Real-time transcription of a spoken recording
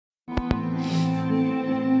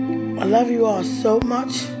love you all so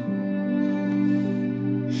much.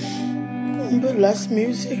 But less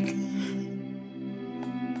music.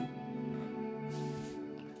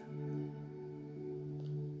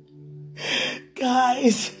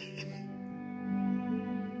 Guys,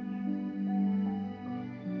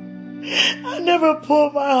 I never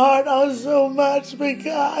poured my heart out so much, but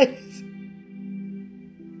guys,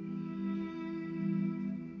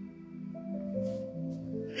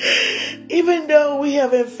 even though we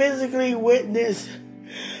haven't physically witnessed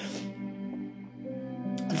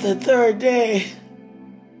the third day,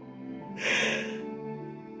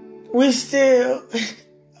 we still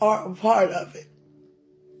are a part of it.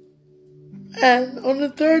 And on the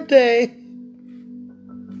third day,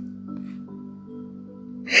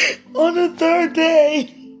 on the third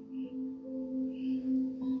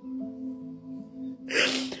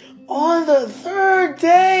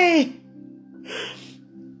day,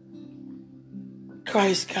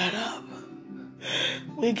 Christ got up.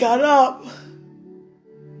 We got up.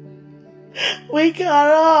 We got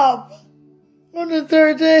up on the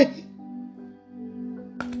third day.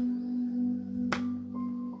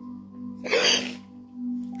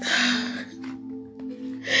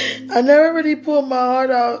 I never really pulled my heart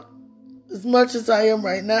out as much as I am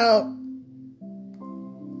right now.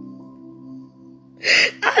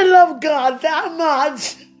 I love God that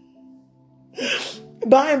much.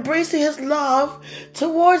 By embracing His love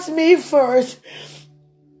towards me first,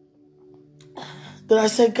 that I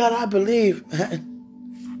said, God, I believe, man.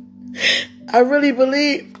 I really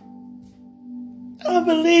believe. I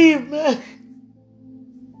believe, man.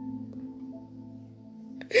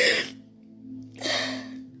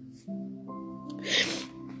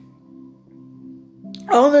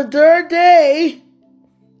 On the third day,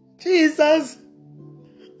 Jesus,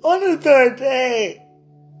 on the third day,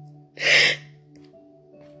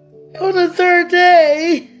 on the third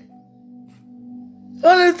day,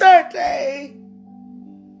 on the third day,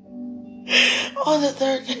 on the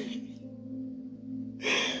third day.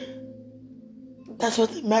 That's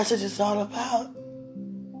what the message is all about.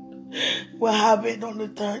 What happened on the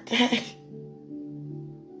third day?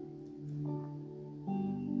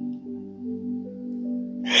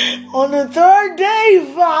 On the third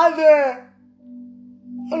day, Father.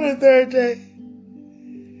 On the third day.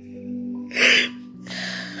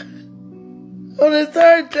 On the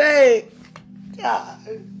third day. God.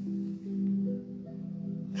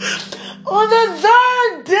 On the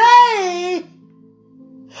third day.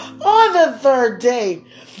 On the third day.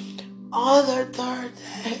 On the third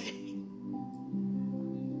day.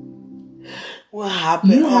 What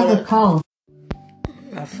happened? You have a call.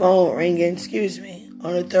 My phone ringing, excuse me.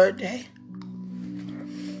 On the third day.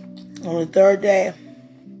 On the third day.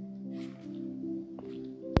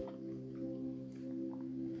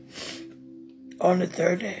 On the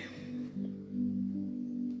third day.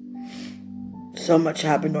 So much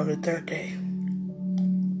happened on the third day.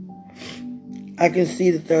 I can see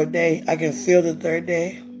the third day. I can feel the third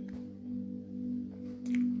day.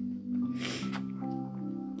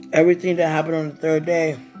 Everything that happened on the third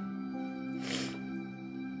day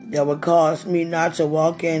that would cause me not to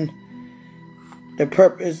walk in the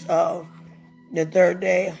purpose of the third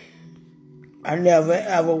day, I never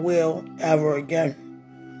ever will ever again.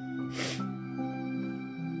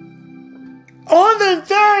 On the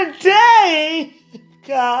third day,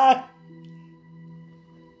 God.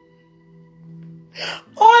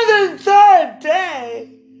 On the third day.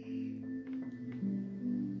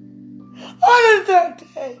 On the third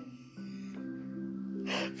day.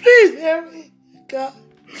 Please hear me, God.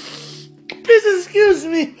 Please excuse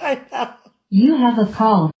me right now. You have a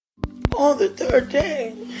call. On the third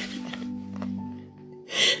day.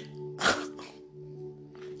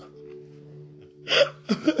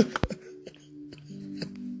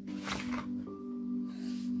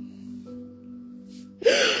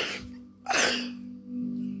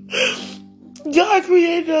 God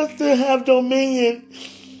created us to have dominion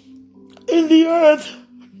in the earth.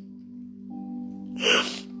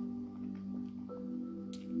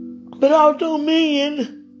 But our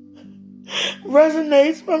dominion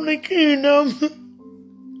resonates from the kingdom.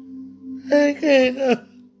 The kingdom.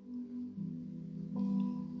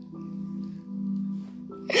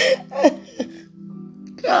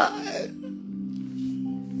 God.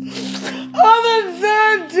 On the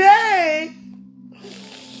third day.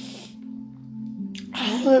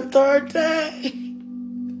 On the third day.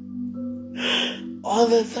 On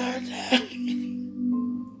the third day.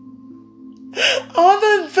 On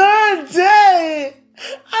the third day.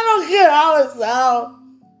 I don't care how it sounds.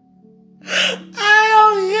 I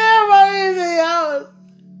don't care about anything else.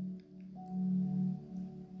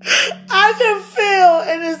 I can feel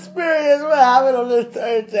know and experience what happened on the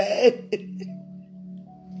third day.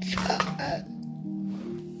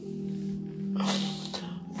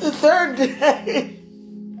 The third day.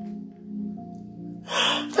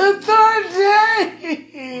 The third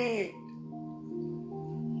day.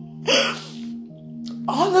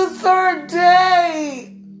 On the third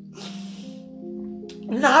day.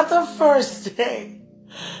 Not the first day.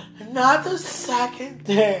 Not the second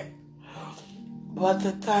day. But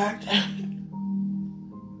the third day.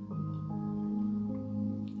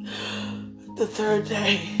 The third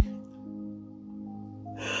day.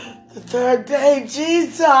 The third day.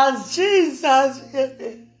 Jesus. Jesus.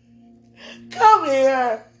 Come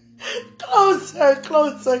here. Closer,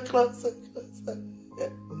 closer, closer, closer.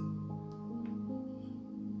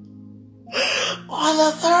 On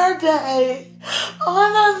the third day.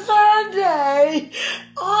 On the third day.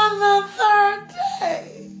 On the third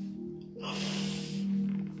day.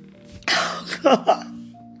 Oh, God.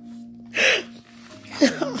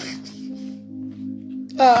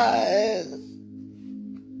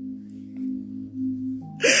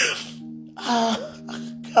 Oh,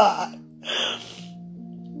 God.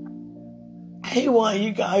 I want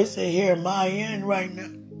you guys to hear my end right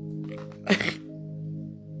now.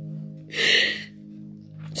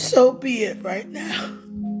 So be it right now.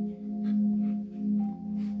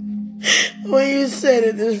 When you said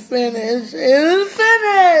it is finished, it is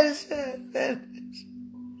finished. It's finished.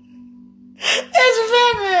 It's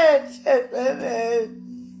finished. It's finished.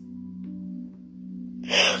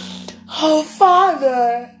 Oh,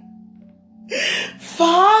 Father.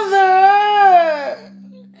 Father.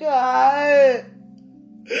 God.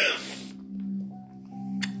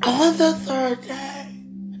 On the third day.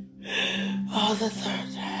 On the third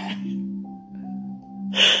day.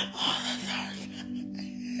 On the third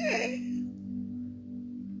day.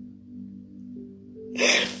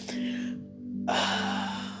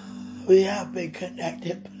 We have been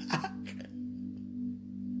connected back.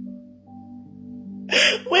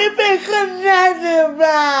 We've been connected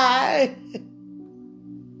back.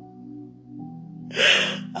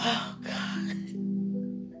 Oh, God.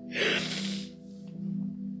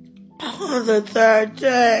 On the third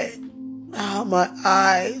day. Oh, my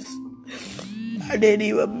eyes. I didn't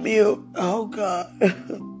even mute. Oh, God.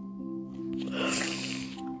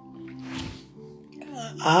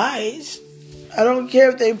 My eyes. I don't care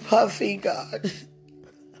if they puffy, God.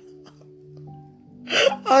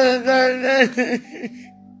 On the third day.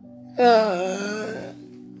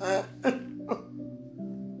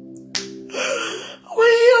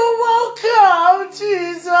 When you woke up,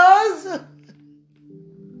 Jesus.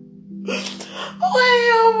 When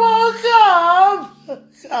you woke up,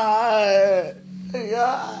 God.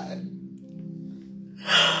 God.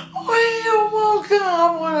 When you woke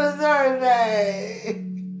up on the third day.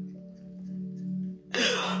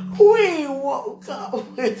 We woke up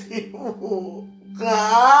with you,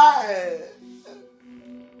 God.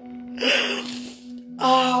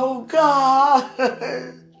 Oh, God.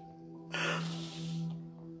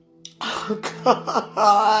 Oh,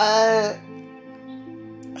 God.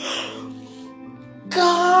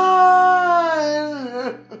 God.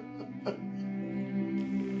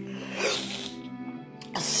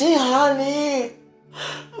 See, honey.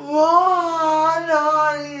 Honey.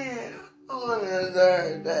 On the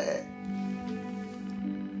third day.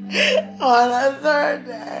 On the third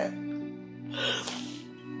day.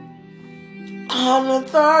 On the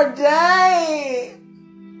third day.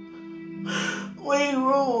 We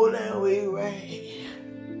rule and we reign.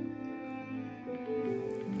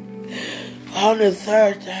 On the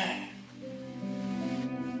third day.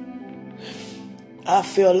 I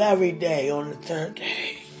feel every day on the third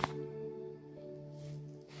day.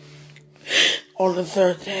 On the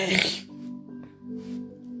third day.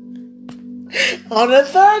 On the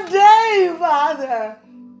third day, Father.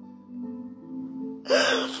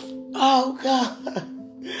 Oh, God.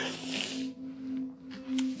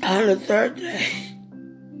 On the third day.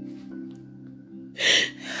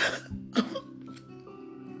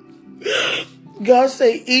 God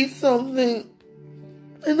say, eat something.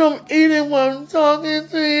 And I'm eating while I'm talking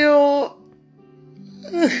to you.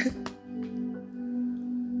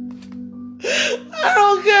 I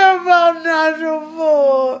don't care about natural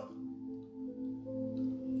food.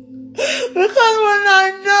 Because when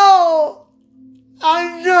I know.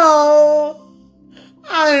 I know.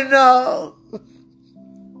 I know.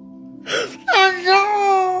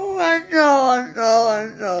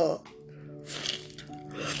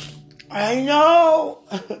 I know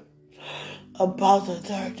about the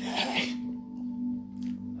third day.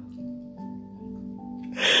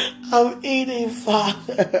 I'm eating,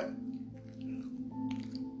 Father.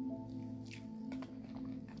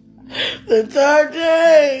 The third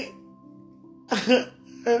day. The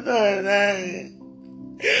third day.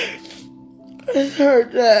 The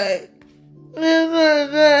third day. The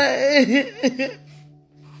third day.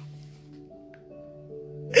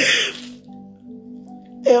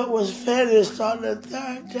 It was finished on the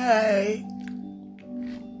third day.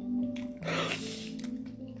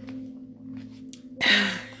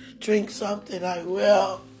 Drink something, I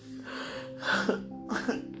will.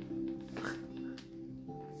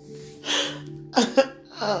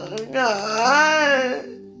 Oh, God.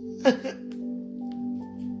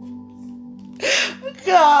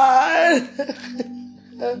 God.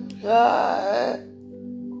 God.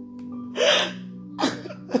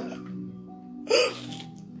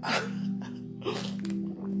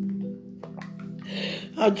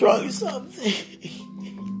 I drank something.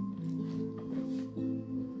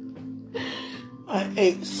 I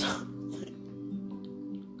ate something.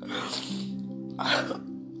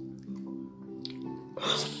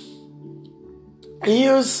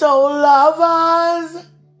 You so love us.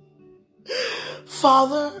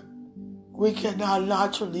 Father, we cannot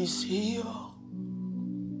naturally see you,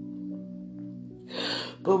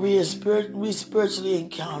 but we spiritually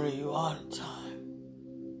encounter you all the time.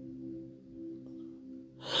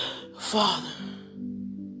 Father,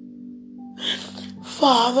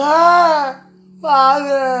 Father,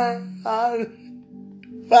 Father, Father,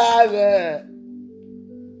 Father,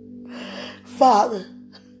 Father,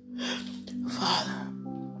 Father,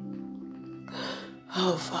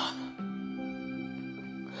 oh Father,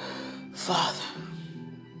 Father,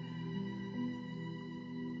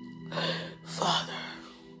 Father,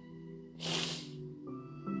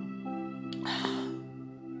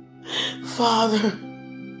 Father,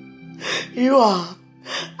 you are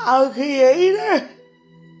our creator.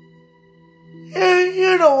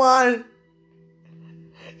 You're the one.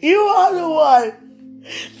 You are the one.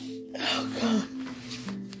 Oh God.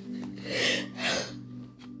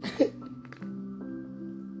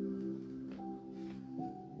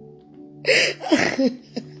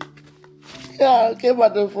 God, I don't care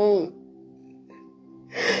about the food.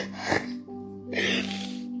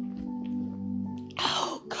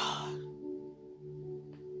 Oh God.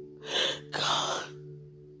 God.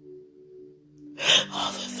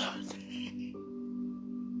 On the third day.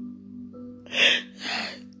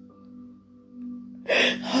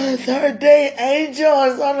 On the third day,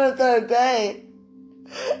 angels on the third day.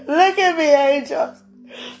 Look at me, angels.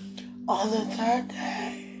 On the third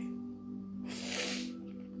day.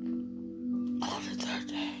 On the third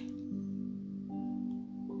day.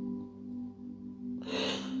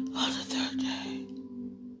 On the third day.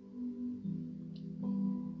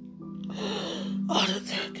 On the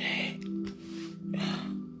third day.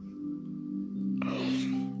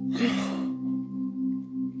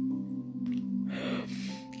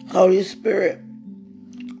 Holy Spirit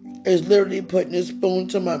is literally putting a spoon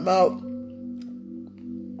to my mouth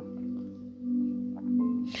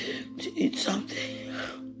to eat something.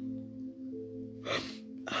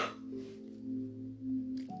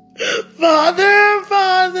 Father,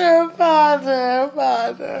 Father, Father,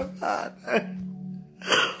 Father, Father.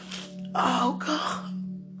 Oh God.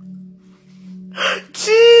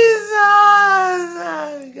 Jesus.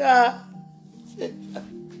 Oh God.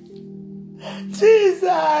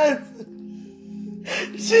 Jesus.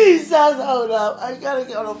 Jesus, hold up. I gotta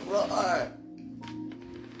get on the floor.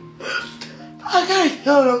 I gotta get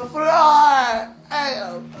on the floor. Hang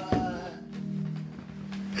on.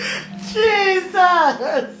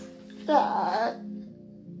 Jesus. God.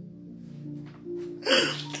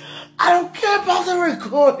 I don't care about the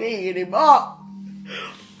recording anymore.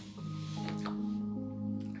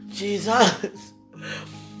 Jesus.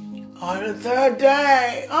 On the third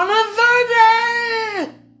day. On the third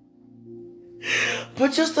day.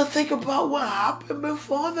 But just to think about what happened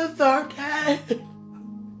before the third day.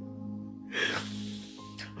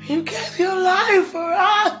 You gave your life for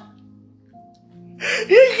us.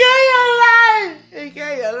 You gave your life. You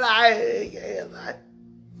gave your life. You gave your life.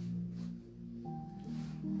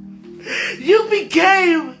 You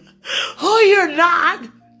became who you're not,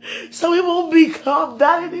 so we won't become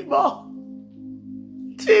that anymore.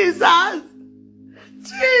 Jesus.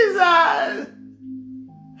 Jesus.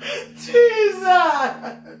 Jesus.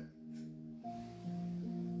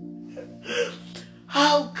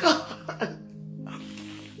 Oh God.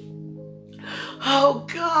 Oh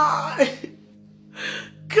God.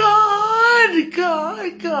 God,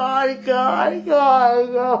 God, God, God,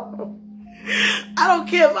 God, God. I don't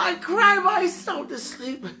care if I cry myself to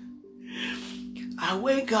sleep. I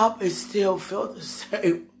wake up and still feel the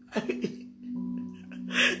same way.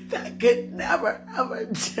 That could never, ever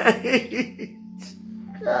change.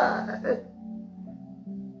 God.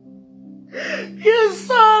 You're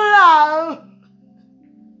so loud.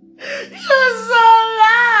 You're so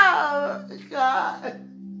loud. God.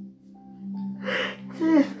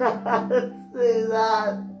 Jesus.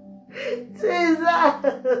 Jesus.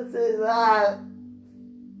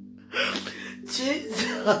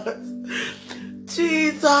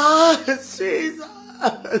 Jesus. Jesus.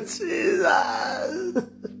 Jesus. Jesus. Jesus.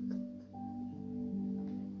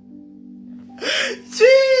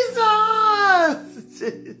 Jesus!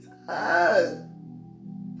 Jesus!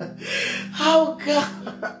 Oh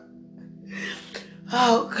God!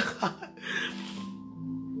 Oh God!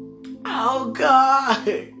 Oh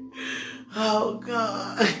God! Oh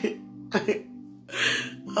God!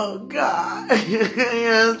 Oh God!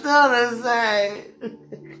 You're still the same.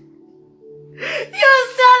 You're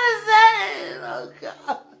still the same. Oh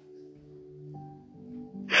God!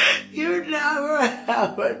 You never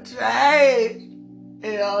ever change.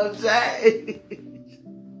 You don't change.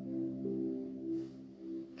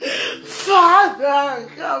 Father,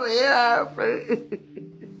 come here, please.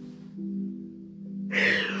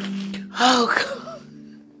 Oh God.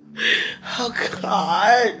 Oh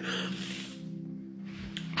God.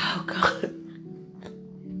 Oh God.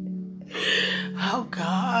 Oh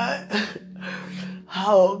God.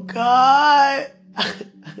 Oh God.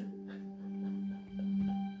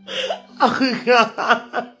 Oh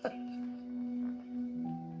God.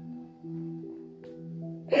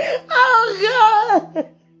 Oh God.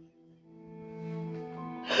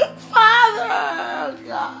 Father. Oh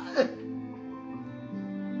God.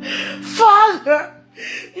 Father,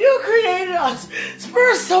 you created us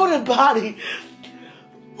spirit, soul, and body.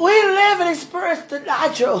 We live and experience the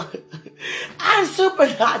natural and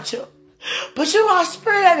supernatural. But you are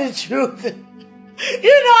spirit and the truth.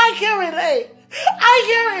 You know I can relate. I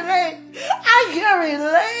can relate. I can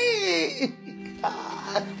relate.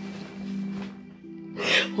 God.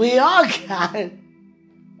 We all can.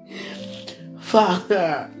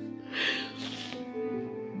 Father.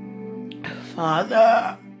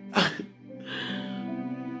 Father.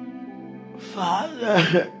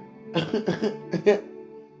 Father.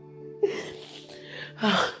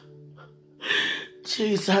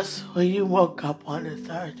 Jesus, when you woke up on the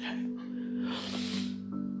third day,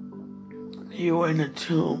 you were in the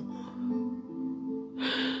tomb.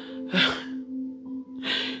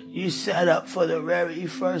 You set up for the very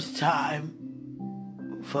first time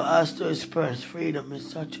for us to experience freedom in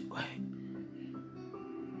such a way.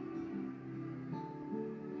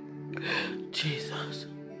 Jesus.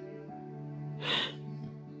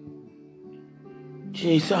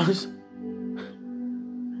 Jesus.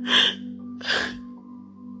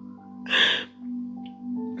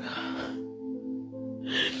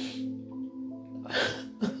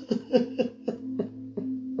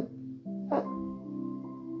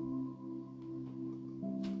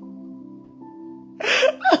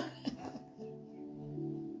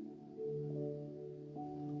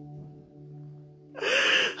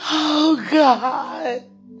 Oh God.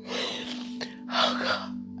 Oh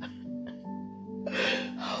God.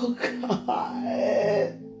 Oh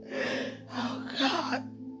God. Oh God.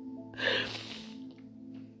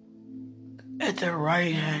 At the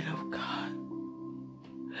right hand of God.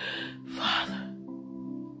 Father.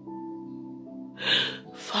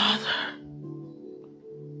 Father.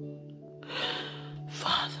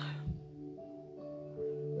 Father.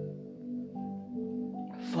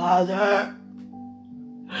 Father.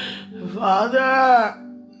 Father.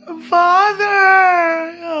 Father.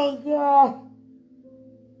 Oh God.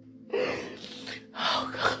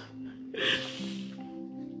 Oh God.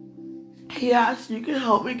 Yes, you can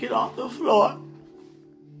help me get off the floor.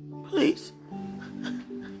 Please.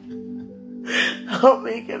 Help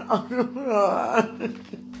me get off the floor.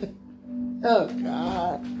 Oh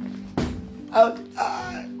God. Oh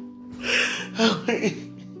God. Help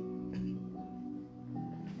me.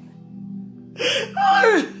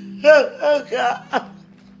 Oh God. Oh God.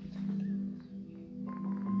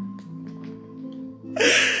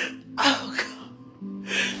 Oh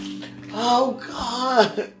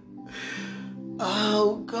God.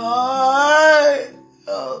 Oh God.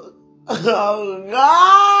 Oh, oh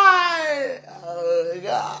God. Oh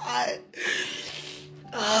God.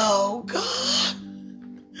 Oh God.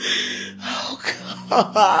 Oh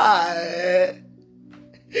God.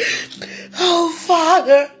 Oh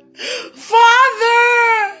Father.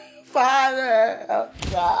 Father. Father. Oh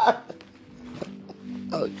God.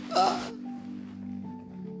 Oh God.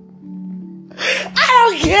 I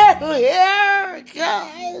don't care who here,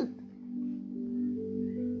 God.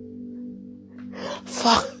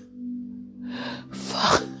 Father.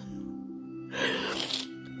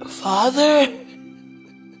 Father.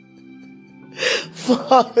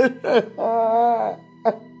 Father.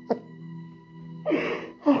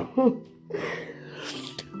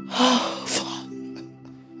 Oh, Father.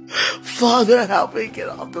 Father, help me get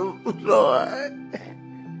off the floor.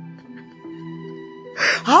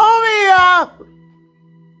 Hold me up.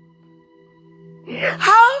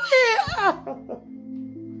 Hold me up.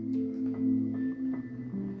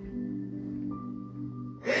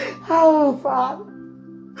 Oh, Father.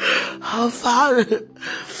 Oh, Father.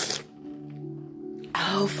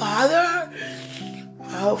 Oh, Father.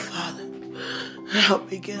 Oh, Father. Help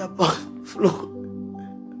me get up on the floor.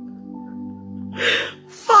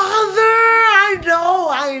 Father,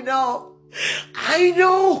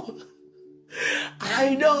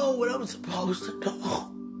 I know what I'm supposed to know.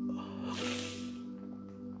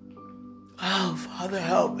 Oh, Father,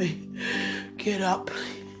 help me get up,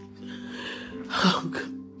 please. Oh,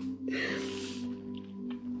 God.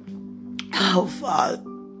 Oh, Father.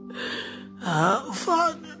 Oh,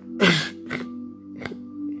 Father.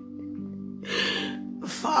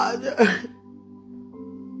 Father.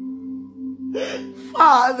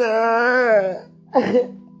 Father.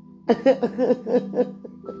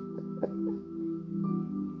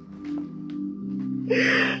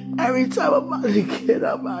 Every time I'm about to get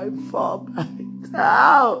up, I fall back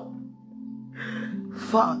down.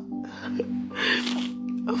 Father.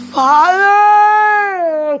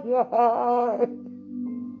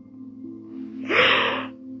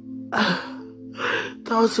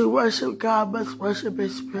 Those who worship God must worship in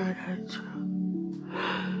spirit and in truth.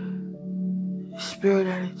 Spirit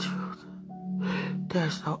and in truth.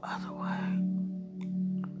 There's no other way.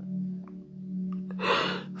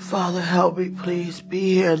 Father, help me, please.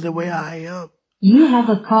 Be here the way I am. You have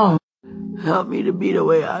a call. Help me to be the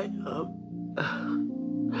way I am.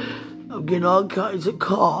 I'm getting all kinds of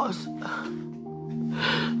calls.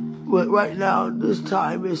 But right now, this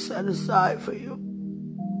time is set aside for you.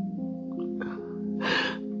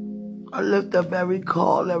 I lift up every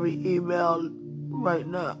call, every email right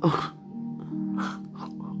now.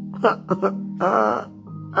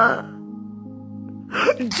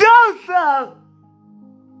 Joseph!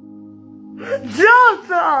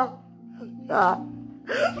 Joseph!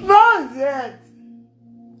 Moses!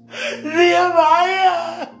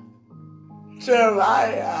 Nehemiah!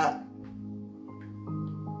 Jeremiah!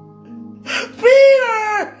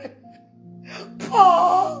 Peter!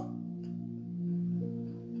 Paul!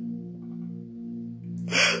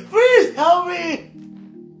 Please help me!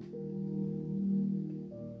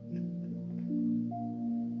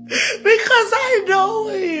 Because I know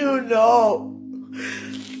you know.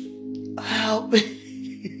 Help me.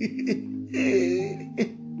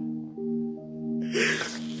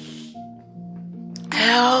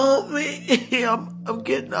 Help me. I'm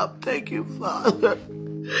getting up. Thank you, Father.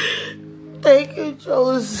 Thank you,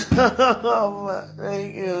 Joseph.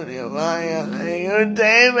 Thank you, Nehemiah. Thank you,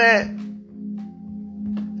 David.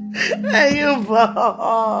 Thank you,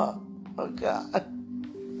 Paul. Oh, God.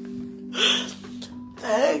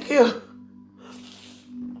 Thank you.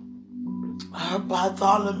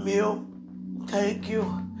 Bartholomew. Thank you.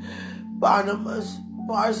 Barnabas.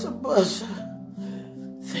 Barsabas.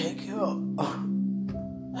 Thank you.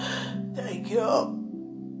 Thank you.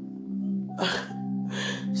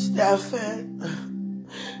 Stephen.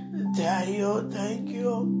 Daniel. Thank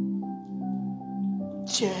you.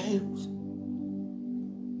 James.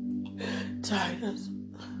 Titus.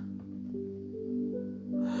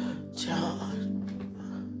 John.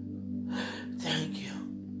 Thank you.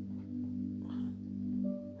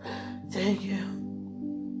 Thank you.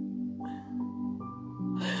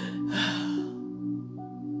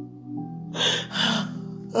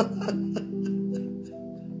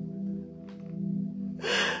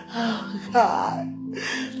 Oh, God.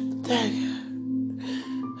 Thank you.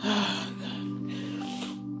 Oh,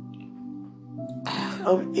 God.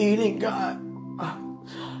 I'm eating, God.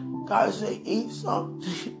 God said, eat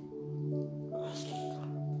something.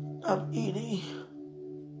 I'm eating.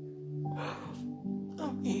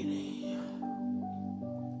 I'm eating.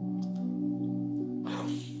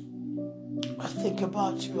 I think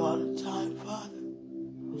about you all the time, Father.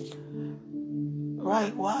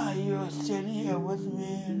 Right while you're sitting here with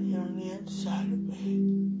me and you're on the inside of me.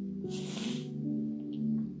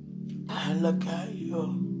 I look at you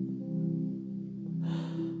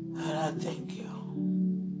and I thank you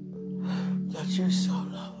that you're so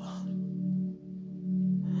loving.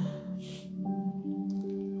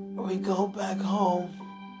 We go back home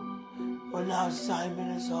when our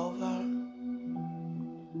assignment is over.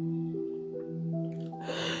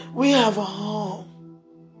 We have a home.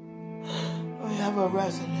 We have a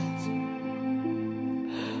residence.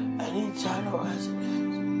 An eternal residence.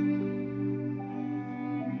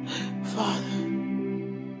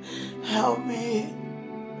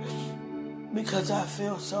 because I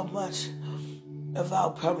feel so much of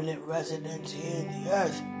our permanent residence here in the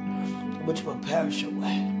earth, which will perish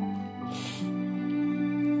away.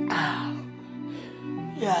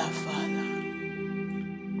 Yeah, Father.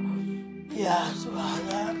 Yes,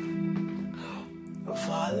 Father.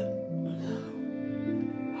 Father.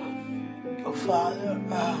 Father.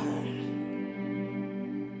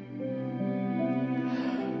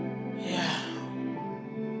 Yeah.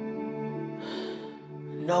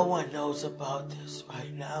 No one knows about this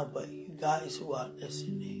right now, but you guys who are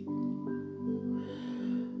listening.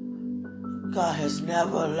 God has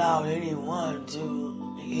never allowed anyone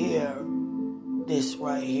to hear this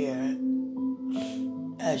right here,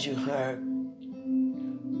 as you heard.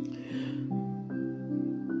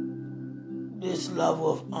 This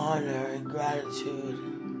level of honor and gratitude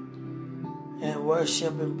and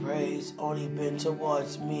worship and praise only been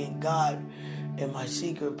towards me and God in my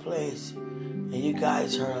secret place. And you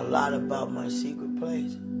guys heard a lot about my secret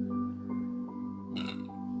place.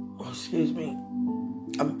 Oh, excuse me.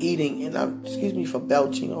 I'm eating and excuse me for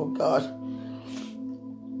belching, oh God.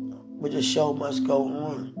 But the show must go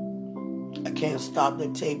on. I can't stop the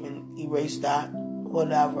tape and erase that.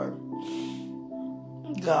 Whatever.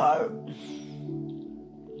 God.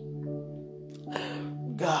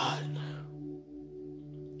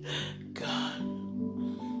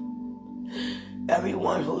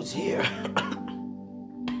 Everyone who's here.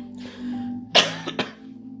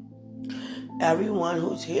 Everyone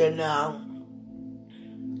who's here now,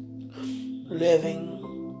 living,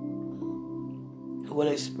 will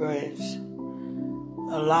experience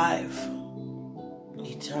a life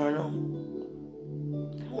eternal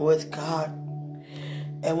with God.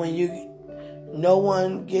 And when no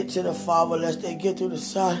one get to the Father unless they get to the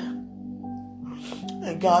Son.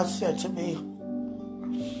 And God said to me,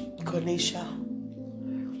 Konisha,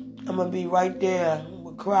 I'm going to be right there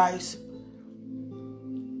with Christ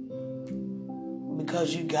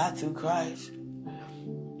because you got through Christ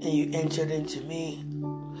and you entered into me.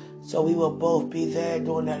 So we will both be there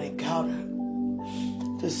during that encounter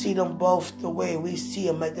to see them both the way we see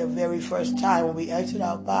them at the very first time when we exit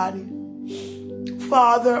our body.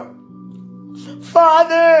 Father,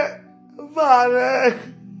 Father, Father,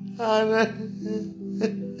 Father,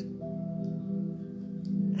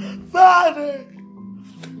 Father,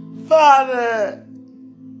 Father,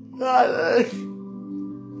 Father,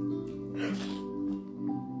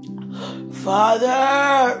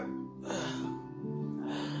 Father.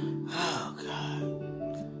 Oh, God.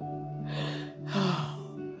 Oh,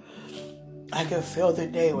 I can feel the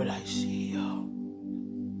day when I see you.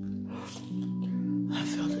 I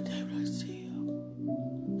feel the day when I see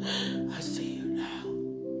you. I see you now.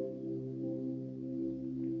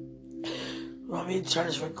 Want me to turn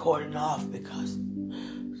this recording off because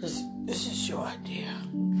this is your idea.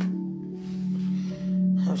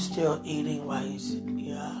 I'm still eating while you sit.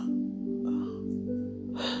 Yeah.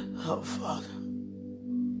 Oh, Father.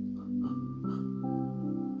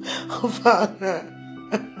 Oh, Father.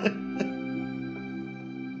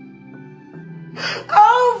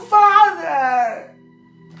 Oh, Father.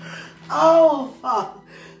 Oh, Father.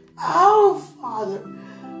 Oh, Father.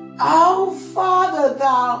 Oh, Father,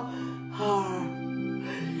 thou art.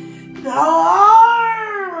 Thou art.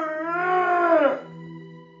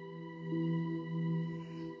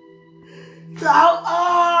 Thou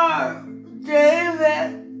art David.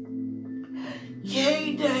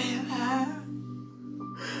 King David.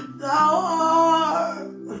 Thou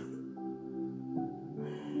art.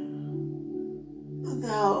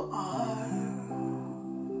 Thou art.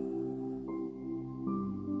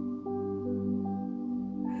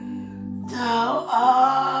 Thou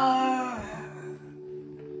art.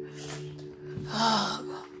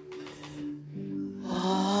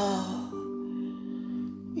 Oh.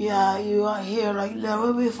 Yeah, you are here like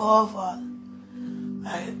never before, Father.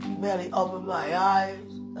 I barely opened my eyes.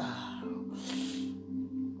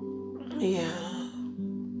 Yeah.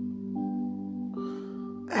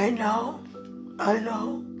 I know.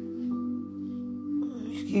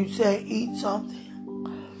 You keep saying eat something.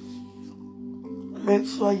 Make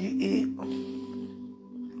sure you eat.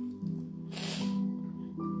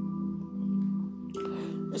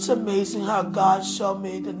 It's amazing how God showed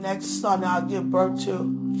me the next son I'll give birth to,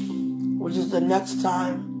 which is the next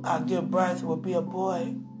time I'll give birth, will be a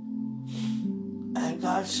boy. And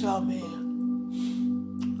God showed me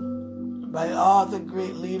by all the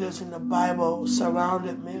great leaders in the Bible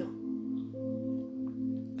surrounded me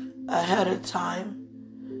ahead of time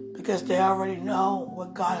because they already know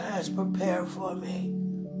what God has prepared for me.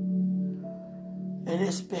 And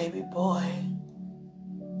this baby boy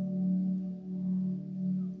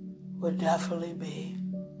would definitely be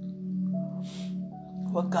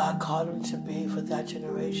what God called him to be for that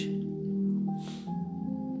generation.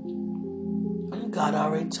 And God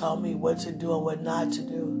already told me what to do and what not to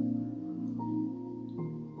do.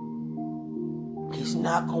 He's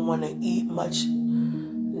not going to want to eat much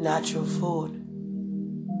natural food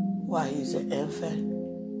while he's an infant.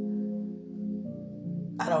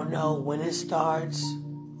 I don't know when it starts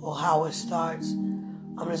or how it starts.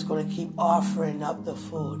 I'm just going to keep offering up the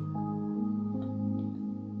food.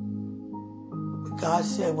 But God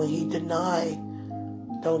said when he denied,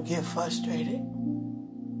 don't get frustrated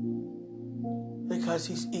because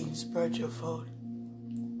he's eating spiritual food.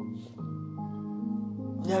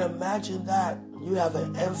 Now imagine that you have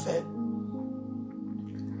an infant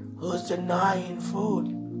who's denying food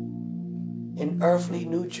and earthly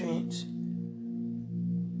nutrients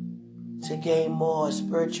to gain more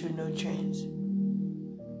spiritual nutrients.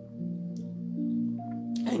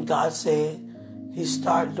 And God said he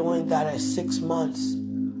started doing that at 6 months.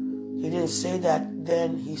 He didn't say that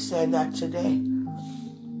then, he said that today.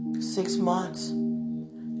 6 months.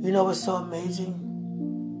 You know what's so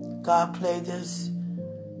amazing? God played this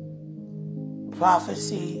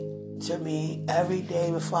prophecy to me every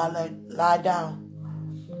day before I lie down.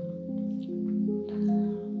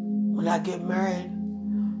 When I get married,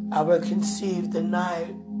 I will conceive the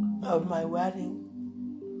night of my wedding,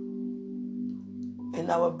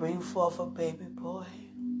 and I will bring forth a baby boy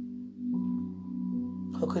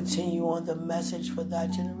who continue on the message for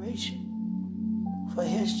that generation, for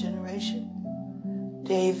his generation.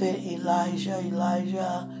 David,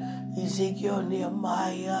 Elijah, Ezekiel,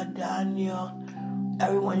 Nehemiah, Daniel,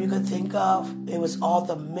 everyone you could think of. It was all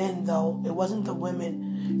the men though. It wasn't the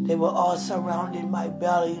women. They were all surrounding my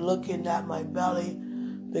belly, looking at my belly,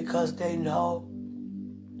 because they know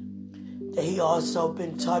that he also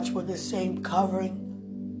been touched with the same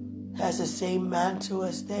covering, has the same mantle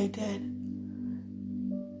as they did.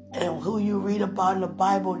 And who you read about in the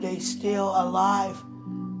Bible, they still alive.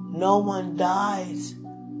 No one dies.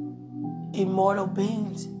 Immortal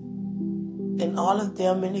beings. And all of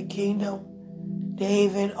them in the kingdom.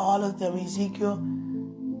 David, all of them, Ezekiel,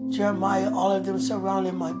 Jeremiah, all of them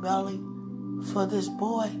surrounding my belly for this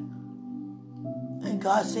boy. And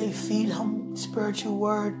God said, feed him spiritual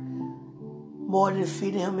word more than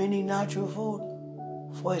feeding him any natural food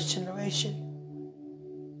for his generation.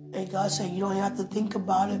 And God said, you don't have to think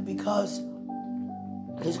about it because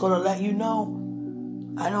he's going to let you know,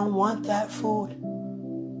 I don't want that food.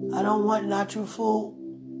 I don't want natural food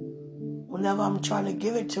whenever I'm trying to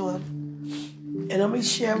give it to him. And let me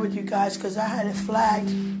share with you guys, because I had it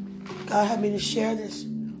flagged. God had me to share this.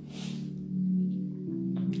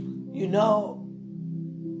 You know,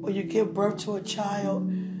 when you give birth to a child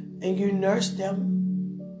and you nurse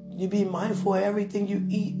them, you be mindful of everything you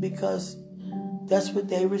eat because that's what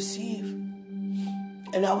they receive.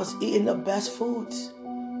 And I was eating the best foods.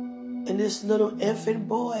 And this little infant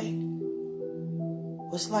boy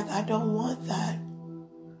was like, I don't want that.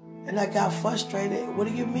 And I got frustrated. What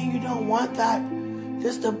do you mean you don't want that?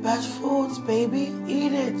 This the best foods, baby.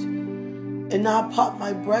 Eat it. And now I popped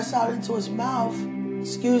my breast out into his mouth.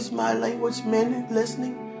 Excuse my language, men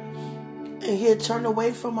listening. And he'd turn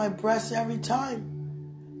away from my breast every time.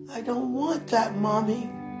 I don't want that, mommy.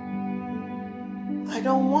 I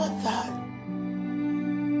don't want that.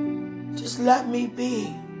 Just let me be.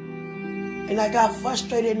 And I got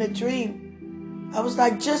frustrated in a dream. I was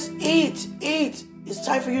like, just eat. It's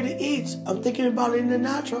time for you to eat. I'm thinking about it in the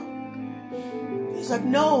natural. He's like,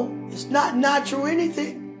 no, it's not natural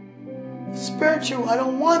anything. It's spiritual. I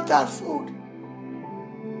don't want that food.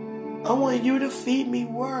 I want you to feed me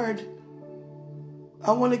word.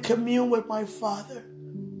 I want to commune with my Father.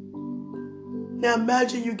 Now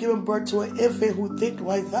imagine you giving birth to an infant who thinks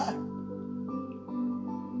like that.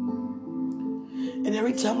 And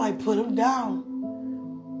every time I put him down,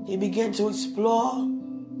 he began to explore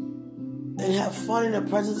and have fun in the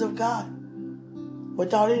presence of God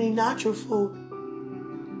without any natural food.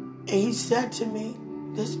 And he said to me,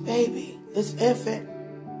 this baby, this infant,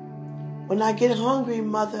 when I get hungry,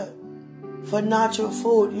 mother, for natural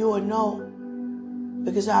food, you will know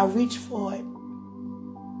because I reach for it.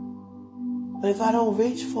 But if I don't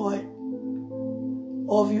reach for it,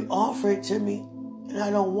 or if you offer it to me and I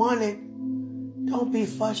don't want it, don't be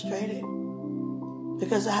frustrated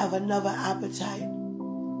because I have another appetite,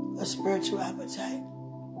 a spiritual appetite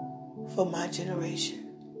for my generation.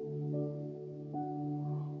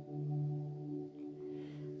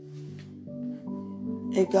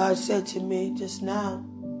 And God said to me just now,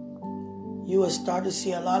 you will start to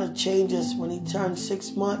see a lot of changes when he turns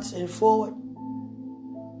 6 months and forward.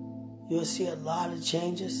 You'll see a lot of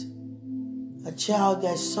changes. A child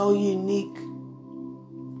that's so unique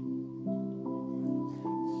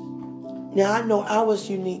Now, I know I was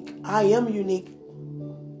unique. I am unique.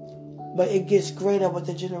 But it gets greater with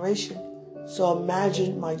the generation. So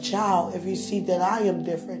imagine my child if you see that I am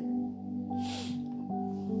different.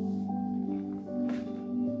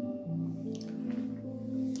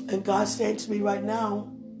 And God's saying to me right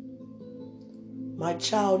now, my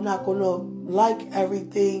child not going to like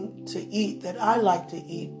everything to eat that I like to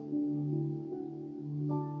eat.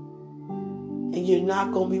 And you're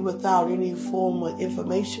not going to be without any form of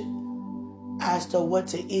information as to what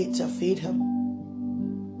to eat to feed him.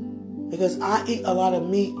 Because I eat a lot of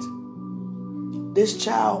meat. This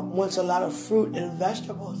child wants a lot of fruit and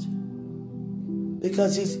vegetables.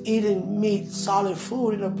 Because he's eating meat, solid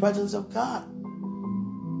food in the presence of God.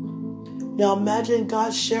 Now imagine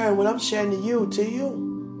God sharing what I'm sharing to you.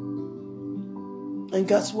 And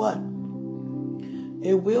guess what?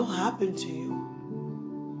 It will happen to you.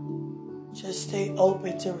 Just stay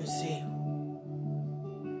open to receive.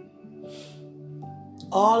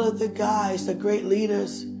 All of the guys, the great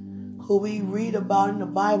leaders who we read about in the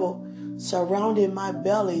Bible, surrounding my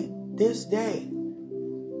belly this day,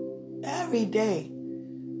 every day.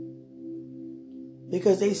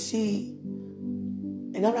 Because they see,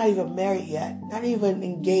 and I'm not even married yet, not even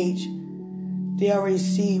engaged, they already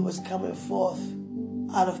see what's coming forth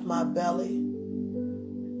out of my belly.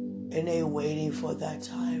 And they waiting for that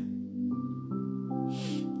time.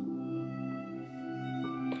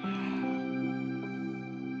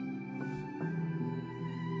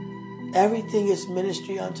 Everything is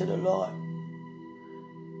ministry unto the Lord.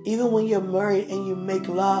 Even when you're married and you make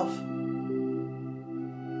love,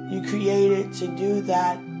 you created to do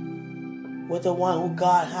that with the one who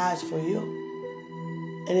God has for you.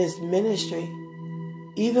 And it's ministry.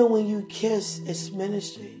 Even when you kiss, it's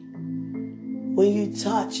ministry. When you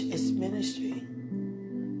touch, it's ministry.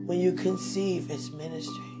 When you conceive, it's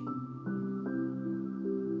ministry.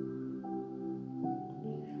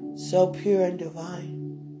 So pure and divine.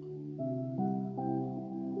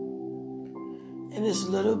 And this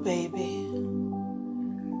little baby,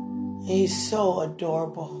 he's so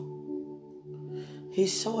adorable.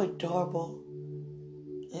 He's so adorable.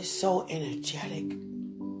 He's so energetic.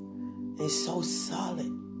 He's so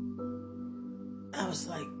solid. I was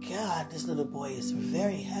like, God, this little boy is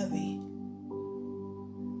very heavy.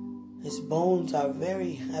 His bones are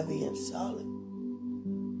very heavy and solid.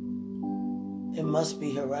 It must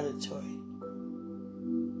be hereditary.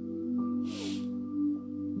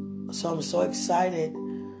 So I'm so excited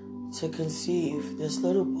to conceive this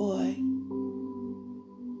little boy.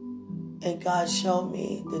 And God showed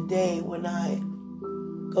me the day when I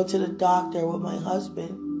go to the doctor with my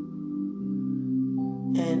husband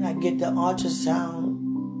and I get the ultrasound,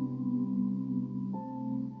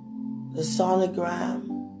 the sonogram.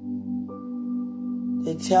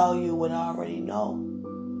 They tell you what I already know,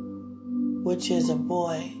 which is a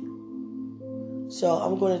boy. So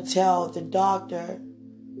I'm going to tell the doctor,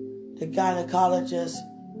 the gynecologist,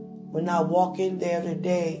 when I walk in there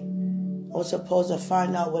today, I'm supposed to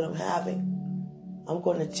find out what I'm having. I'm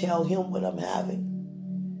going to tell him what I'm having.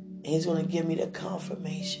 And he's going to give me the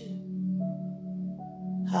confirmation.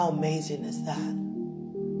 How amazing is that?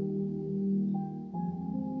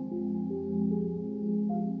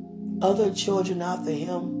 Other children after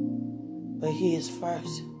him, but he is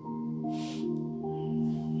first.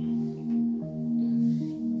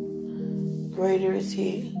 Greater is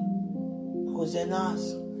he who's in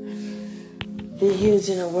us than he is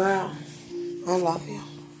in the world. I love you.